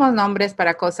los mismos nombres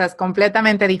para cosas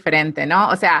completamente diferentes, ¿no?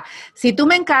 O sea, si tú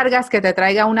me encargas que te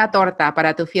traiga una torta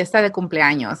para tu fiesta de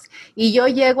cumpleaños y yo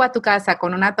llego a tu casa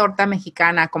con una torta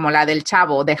mexicana como la del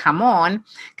Chavo de jamón,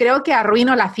 creo que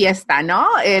arruino la fiesta, ¿no?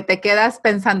 Te quedas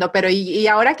pensando, pero ¿y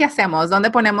ahora qué hacemos?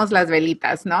 ¿Dónde ponemos las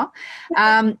velitas, no?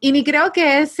 Y ni creo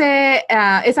que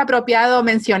es apropiado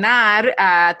mencionar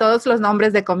todos los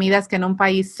nombres de comidas que en un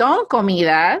país son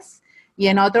comidas y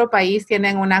en otro país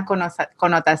tienen una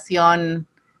connotación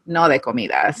no de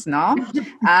comidas, ¿no?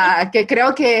 Que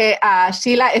creo que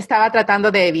Sheila estaba tratando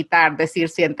de evitar decir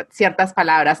ciertas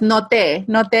palabras. Noté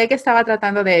que estaba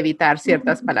tratando de evitar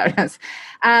ciertas palabras.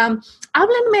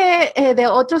 Háblenme de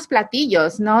otros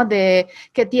platillos, ¿no?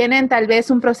 Que tienen tal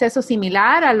vez un proceso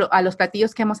similar a los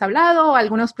platillos que hemos hablado, o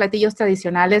algunos platillos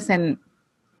tradicionales en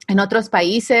otros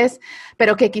países,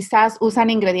 pero que quizás usan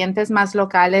ingredientes más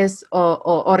locales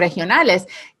o regionales.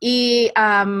 Y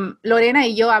Lorena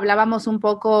y yo hablábamos un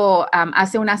poco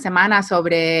hace una semana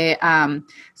sobre la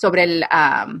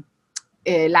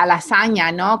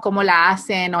lasaña, ¿no? Cómo la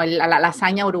hacen, o la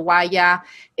lasaña uruguaya,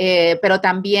 pero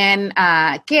también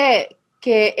que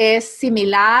es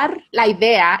similar, la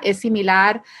idea es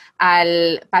similar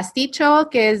al pasticho,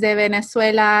 que es de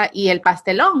Venezuela, y el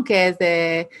pastelón, que es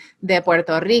de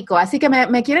Puerto Rico. Así que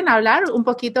me quieren hablar un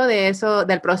poquito de eso,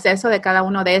 del proceso de cada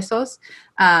uno de esos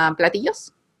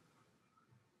platillos.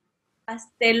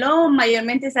 Pastelón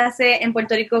mayormente se hace en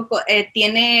Puerto Rico,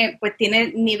 tiene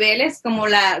niveles como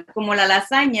la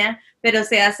lasaña, pero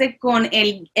se hace con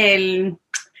el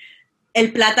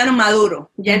plátano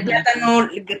maduro. Ya el plátano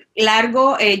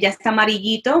largo ya está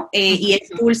amarillito y es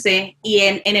dulce, y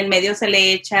en el medio se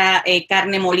le echa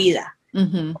carne molida,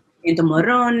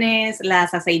 morrones,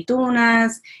 las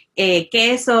aceitunas,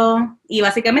 queso, y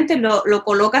básicamente lo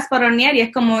colocas para hornear y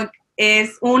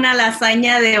es una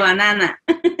lasaña de banana.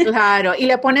 Claro, ¿y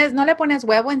no le pones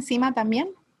huevo encima también?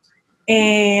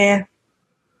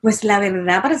 Pues la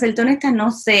verdad, para serte honesta, no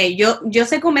sé. Yo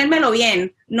sé comérmelo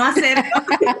bien, no hacerlo.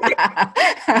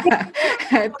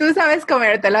 Tú sabes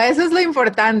comértelo, eso es lo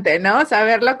importante, ¿no?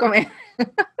 Saberlo comer.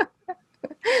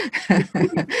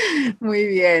 Muy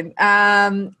bien.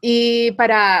 Y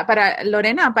para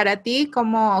Lorena, para ti,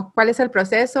 ¿cuál es el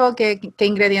proceso? ¿Qué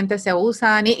ingredientes se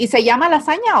usan? ¿Y se llama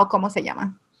lasaña o cómo se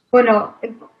llama? Bueno,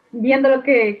 viendo lo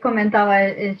que comentaba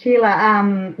Sheila,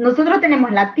 nosotros tenemos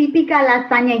la típica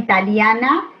lasaña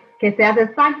italiana, que se hace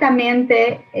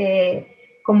exactamente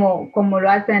como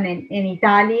lo hacen en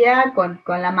Italia, con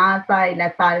la masa y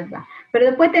la salsa. Pero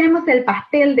después tenemos el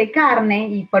pastel de carne,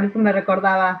 y por eso me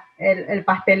recordaba el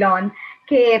pastelón,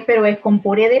 pero es con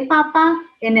puré de papa,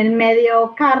 en el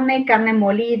medio carne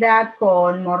molida,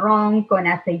 con morrón, con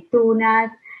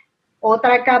aceitunas,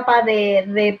 otra capa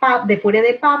de puré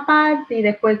de papas, y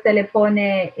después se le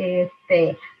pone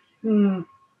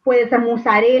puede ser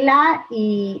mozzarella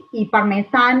y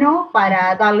parmesano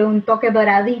para darle un toque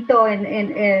doradito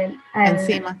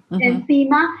encima.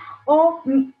 Encima, o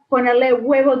ponerle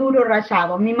huevo duro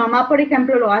rallado. Mi mamá, por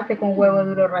ejemplo, lo hace con huevo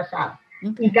duro rallado.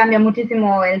 y cambia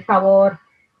muchísimo el sabor.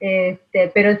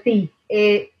 Pero sí,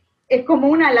 es como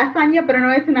una lasaña, pero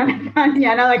no es una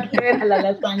lasaña, nada que ver a la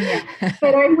lasaña.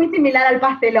 Pero es muy similar al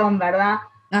pastelón, ¿verdad?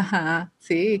 Ajá,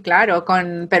 sí, claro,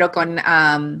 pero con,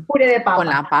 Puré de papa. con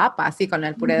la papa, sí, con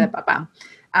el puré de papa.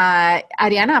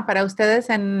 Ariana, ¿para ustedes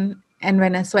en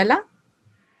Venezuela?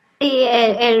 Sí,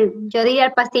 yo diría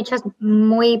el pasticho es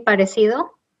muy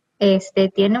parecido.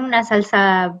 Tiene una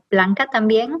salsa blanca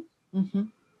también, Ujú.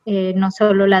 no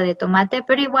solo la de tomate,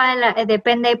 pero igual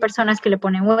depende, hay personas que le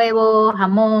ponen huevo,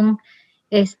 jamón.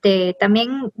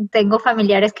 También tengo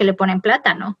familiares que le ponen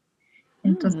plátano.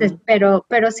 Entonces, pero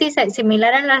sí,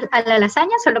 similar a la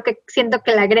lasaña, solo que siento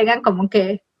que le agregan como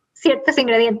que ciertos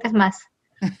ingredientes más.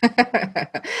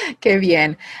 Qué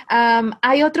bien.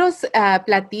 Hay otros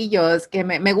platillos que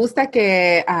me gusta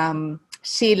que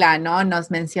Sheila, ¿no?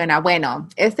 Nos menciona. Bueno,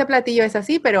 este platillo es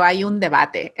así, pero hay un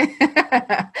debate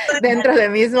dentro de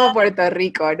mismo Puerto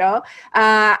Rico, ¿no?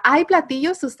 ¿Hay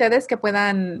platillos ustedes que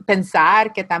puedan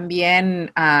pensar que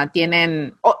también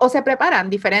tienen o se preparan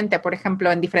diferente? Por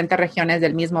ejemplo, en diferentes regiones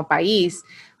del mismo país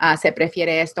se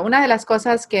prefiere esto. Una de las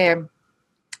cosas que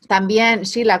también,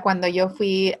 Sheila, cuando yo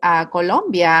fui a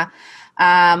Colombia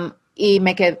y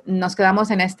nos quedamos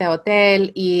en este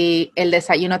hotel y el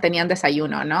desayuno, tenían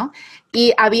desayuno, ¿no?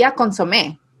 Y había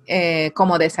consomé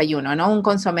como desayuno, ¿no? Un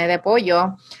consomé de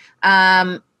pollo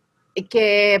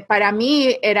que para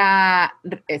mí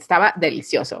estaba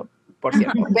delicioso, por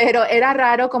cierto, pero era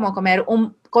raro como comer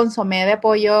un consomé de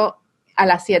pollo a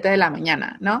las 7 de la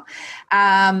mañana, ¿no?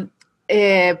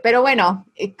 Pero bueno,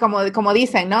 como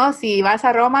dicen, ¿no? Si vas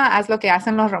a Roma, haz lo que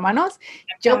hacen los romanos.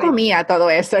 Yo comía todo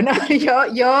eso, ¿no?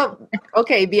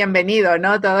 Ok, bienvenido,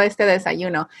 ¿no? Todo este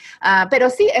desayuno. Pero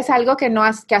sí, es algo que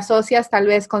que asocias tal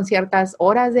vez con ciertas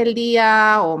horas del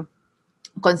día o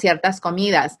con ciertas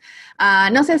comidas.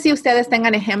 No sé si ustedes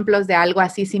tengan ejemplos de algo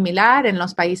así similar en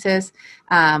los países,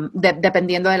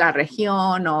 dependiendo de la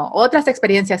región o otras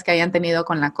experiencias que hayan tenido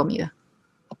con la comida.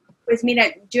 Pues mira,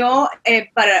 yo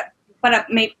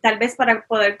tal vez para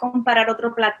poder comparar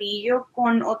otro platillo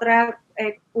con otra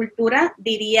cultura,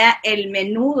 diría el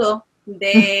menudo creo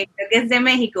que es de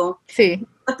México. Sí.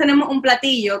 Nosotros tenemos un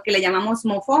platillo que le llamamos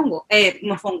mofongo.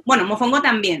 Bueno, mofongo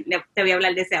también, te voy a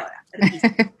hablar de ese ahora.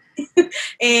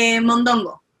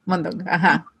 Mondongo. Mondongo,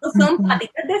 ajá. Son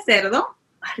patitas de cerdo,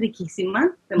 riquísimas,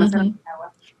 demasiado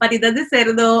agua. Patitas de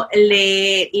cerdo,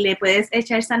 le puedes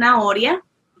echar zanahoria,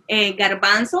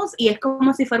 garbanzos y es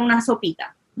como si fuera una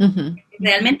sopita.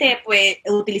 Realmente, pues,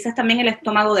 utilizas también el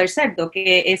estómago del cerdo,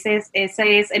 que ese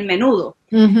es el menudo.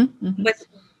 Pues,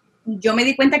 yo me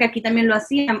di cuenta que aquí también lo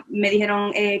hacían. Me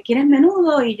dijeron, ¿quieres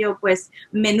menudo? Y yo, pues,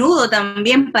 menudo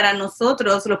también para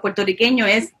nosotros, los puertorriqueños,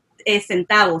 es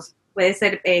centavos. Puede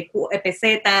ser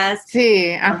pesetas.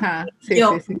 Sí, ajá. Sí,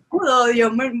 sí.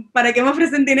 ¿Para qué me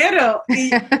ofrecen dinero?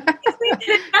 Y es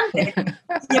interesante.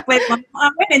 Y después, vamos a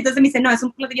ver, entonces me dice, no, es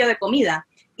un platillo de comida.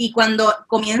 Y cuando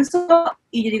comienzo,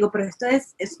 y yo digo, pero esto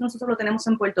nosotros lo tenemos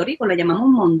en Puerto Rico, lo llamamos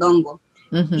mondongo.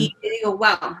 Y yo digo,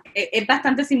 wow, es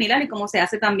bastante similar y como se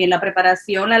hace también la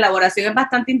preparación, la elaboración es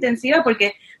bastante intensiva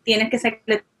porque tienes que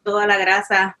sacarle toda la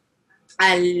grasa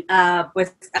al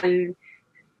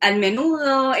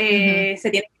menudo, se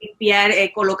tiene que limpiar,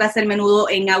 colocas el menudo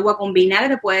en agua con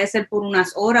vinagre, puede ser por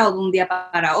unas horas o de un día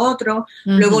para otro,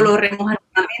 luego lo remojas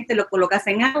nuevamente, lo colocas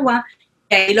en agua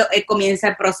y ahí comienza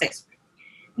el proceso.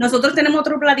 Nosotros tenemos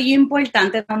otro platillo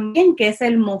importante también, que es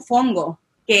el mofongo,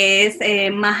 que es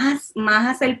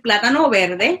majas el plátano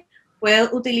verde.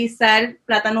 Puedes utilizar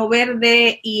plátano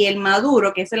verde y el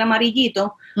maduro, que es el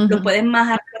amarillito, los puedes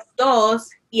majar los dos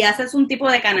y haces un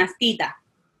tipo de canastita.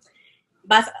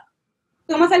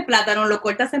 Tomas el plátano, lo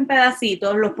cortas en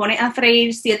pedacitos, los pones a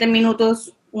freír 7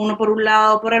 minutos, uno por un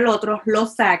lado, por el otro, lo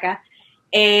sacas,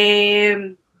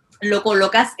 lo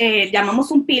colocas,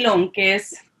 llamamos un pilón, que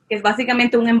es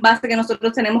básicamente un envase que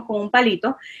nosotros tenemos con un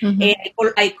palito.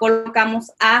 Ahí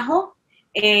colocamos ajo,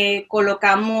 puedes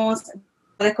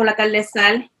colocarle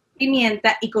sal,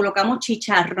 pimienta y colocamos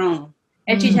chicharrón.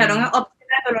 El chicharrón es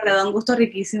opcional, pero le da un gusto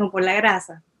riquísimo por la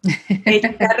grasa. El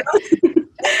chicharrón,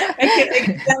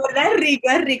 la verdad es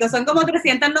rico. Son como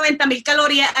 390,000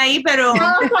 calorías ahí, pero...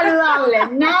 Nada saludable,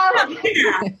 nada.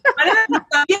 Nos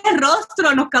cambia el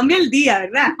rostro, nos cambia el día,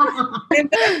 ¿verdad?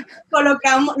 Entonces,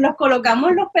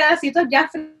 colocamos los pedacitos ya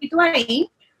fritos ahí,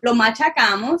 lo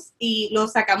machacamos y lo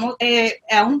sacamos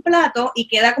a un plato y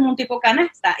queda como un tipo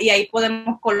canasta. Y ahí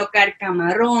podemos colocar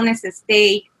camarones,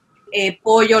 steak,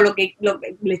 pollo,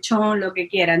 lechón, lo que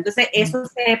quiera. Entonces, eso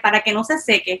para que no se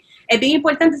seque, es bien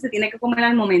importante, se tiene que comer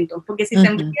al momento, porque si se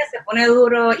enfría, se pone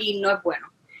duro y no es bueno.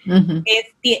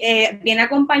 Viene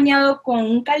acompañado con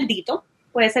un caldito,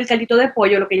 pues el caldito de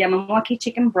pollo, lo que llamamos aquí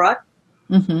chicken broth,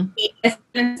 y es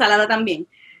la ensalada también.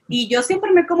 Y yo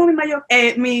siempre me como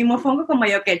mi mofongo con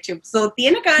mayo ketchup. So,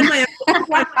 tiene que haber mayo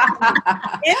ketchup.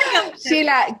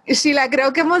 Sheila,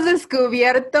 creo que hemos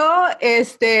descubierto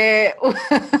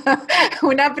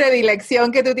una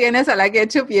predilección que tú tienes a la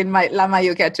ketchup y la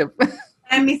mayo ketchup.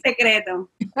 Es mi secreto.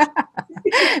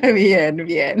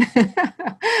 Bien.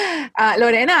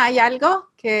 Lorena, ¿hay algo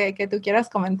que tú quieras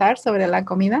comentar sobre la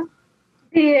comida?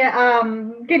 Sí,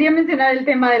 quería mencionar el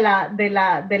tema de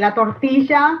la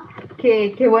tortilla,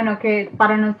 que bueno, que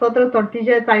para nosotros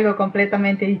tortilla es algo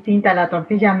completamente distinto a la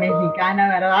tortilla mexicana,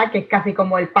 ¿verdad? Que es casi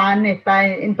como el pan, está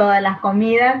en todas las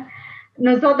comidas.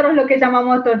 Nosotros lo que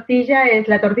llamamos tortilla es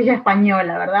la tortilla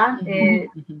española, ¿verdad?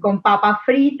 Con papas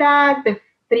fritas, se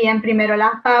fríen primero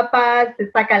las papas,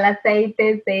 se saca el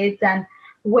aceite, se echan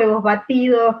huevos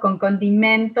batidos con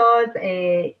condimentos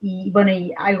y bueno,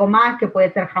 y algo más que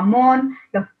puede ser jamón.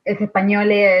 Los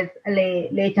españoles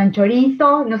le echan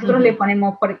chorizo, nosotros le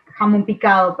ponemos jamón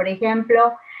picado, por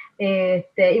ejemplo,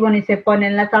 y bueno, y se pone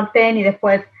en la sartén y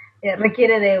después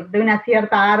requiere de una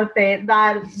cierta arte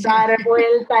dar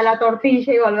vuelta a la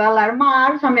tortilla y volverla a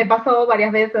armar. Ya me pasó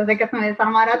varias veces de que se me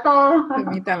desarmara todo. A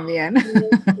mí también.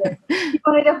 Y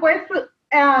bueno, y después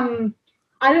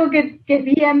algo que es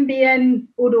bien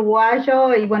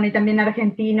uruguayo y bueno, y también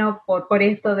argentino por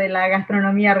esto de la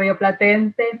gastronomía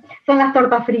rioplatense, son las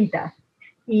tortas fritas.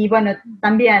 Y bueno,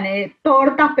 también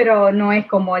tortas, pero no es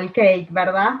como el cake,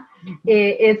 ¿verdad?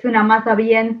 Es una masa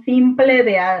bien simple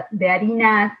de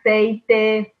harina,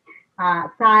 aceite,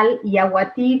 sal y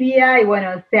agua tibia, y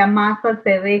bueno, se amasa,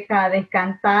 se deja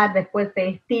descansar, después se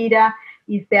estira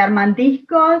y se arman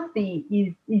discos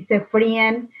y se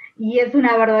fríen. Y es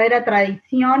una verdadera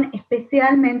tradición,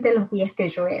 especialmente los días que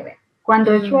llueve.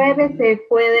 Cuando llueve se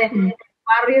puede, en el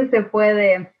barrio se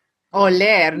puede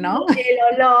oler, ¿no?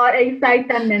 El olor,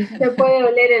 exactamente. Se puede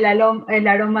oler el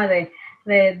aroma de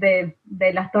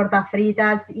las tortas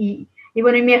fritas. Y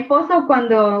bueno, y mi esposo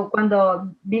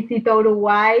cuando visitó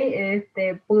Uruguay,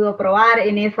 pudo probar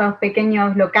en esos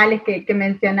pequeños locales que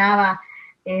mencionaba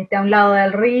a un lado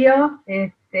del río,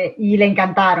 y le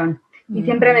encantaron. Y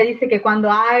siempre me dice que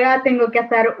cuando haga tengo que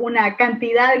hacer una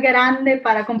cantidad grande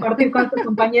para compartir con sus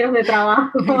compañeros de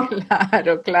trabajo.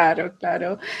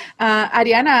 Claro.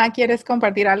 Ariana, ¿quieres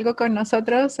compartir algo con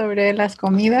nosotros sobre las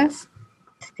comidas?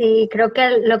 Sí, creo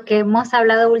que lo que hemos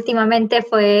hablado últimamente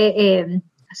fue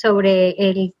sobre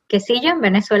el quesillo. En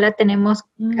Venezuela tenemos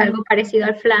algo parecido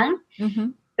al flan.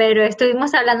 Pero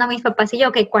estuvimos hablando mis papás y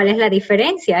yo que cuál es la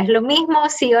diferencia, ¿es lo mismo,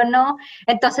 sí o no?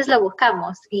 Entonces lo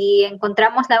buscamos y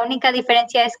encontramos la única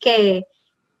diferencia es que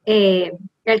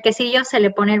el quesillo se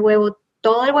le pone el huevo,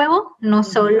 todo el huevo, no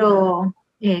solo,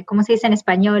 ¿cómo se dice en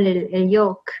español? El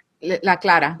yolk. La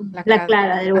clara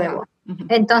del huevo.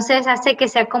 Entonces hace que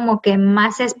sea como que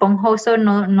más esponjoso,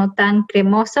 no tan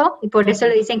cremoso, y por eso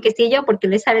le dicen quesillo, porque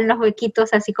le salen los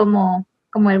huequitos así como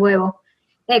el huevo.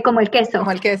 Como el queso.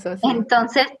 Como el queso, sí.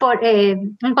 Entonces,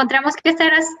 encontramos que esa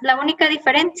era la única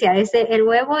diferencia, es el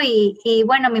huevo y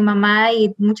bueno, mi mamá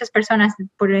y muchas personas,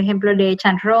 por ejemplo, le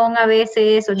echan ron a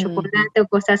veces o chocolate o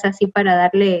cosas así para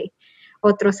darle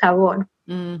otro sabor.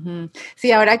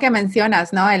 Sí, ahora que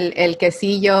mencionas, ¿no? El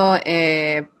quesillo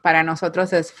para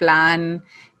nosotros es flan,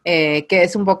 que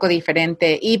es un poco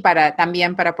diferente y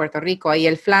también para Puerto Rico. Y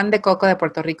el flan de coco de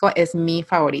Puerto Rico es mi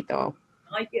favorito.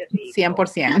 Ay, qué rico.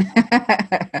 100%.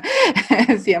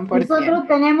 100%. Nosotros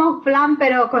tenemos flan,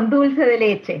 pero con dulce de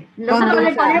leche. Nosotros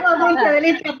le ponemos dulce de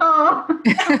leche a todo.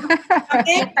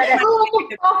 Todos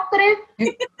los postres.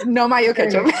 No mayo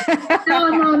ketchup.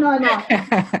 No.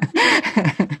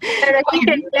 Pero es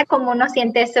increíble como uno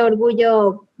siente ese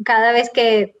orgullo cada vez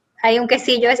que hay un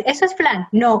quesillo. ¿Eso es flan?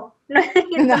 No.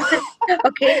 Entonces,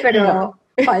 ok, pero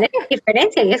 ¿cuál es la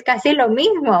diferencia? Y es casi lo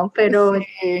mismo, pero...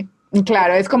 Sí.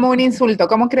 Claro, es como un insulto.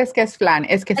 ¿Cómo crees que es flan?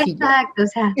 Es quesillo. Exacto, o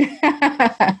sea.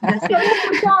 Yo había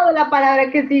escuchado la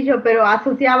palabra quesillo, pero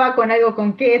asociaba con algo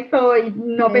con queso y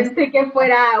no pensé que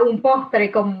fuera un postre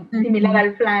similar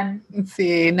al flan.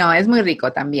 Sí, no, es muy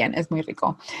rico también, es muy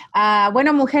rico.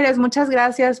 Bueno, mujeres, muchas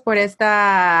gracias por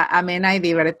esta amena y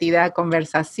divertida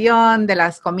conversación de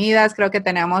las comidas. Creo que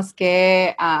tenemos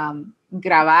que...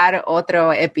 grabar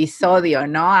otro episodio,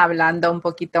 ¿no? Hablando un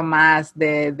poquito más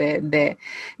de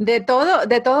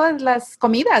todas las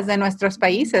comidas de nuestros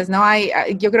países, ¿no?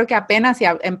 Yo creo que apenas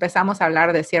ya empezamos a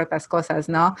hablar de ciertas cosas,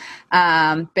 ¿no?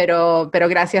 Pero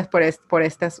gracias por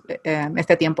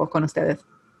este tiempo con ustedes.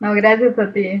 No, gracias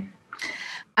a ti.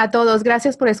 A todos,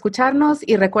 gracias por escucharnos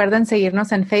y recuerden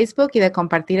seguirnos en Facebook y de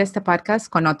compartir este podcast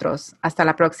con otros. Hasta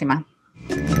la próxima.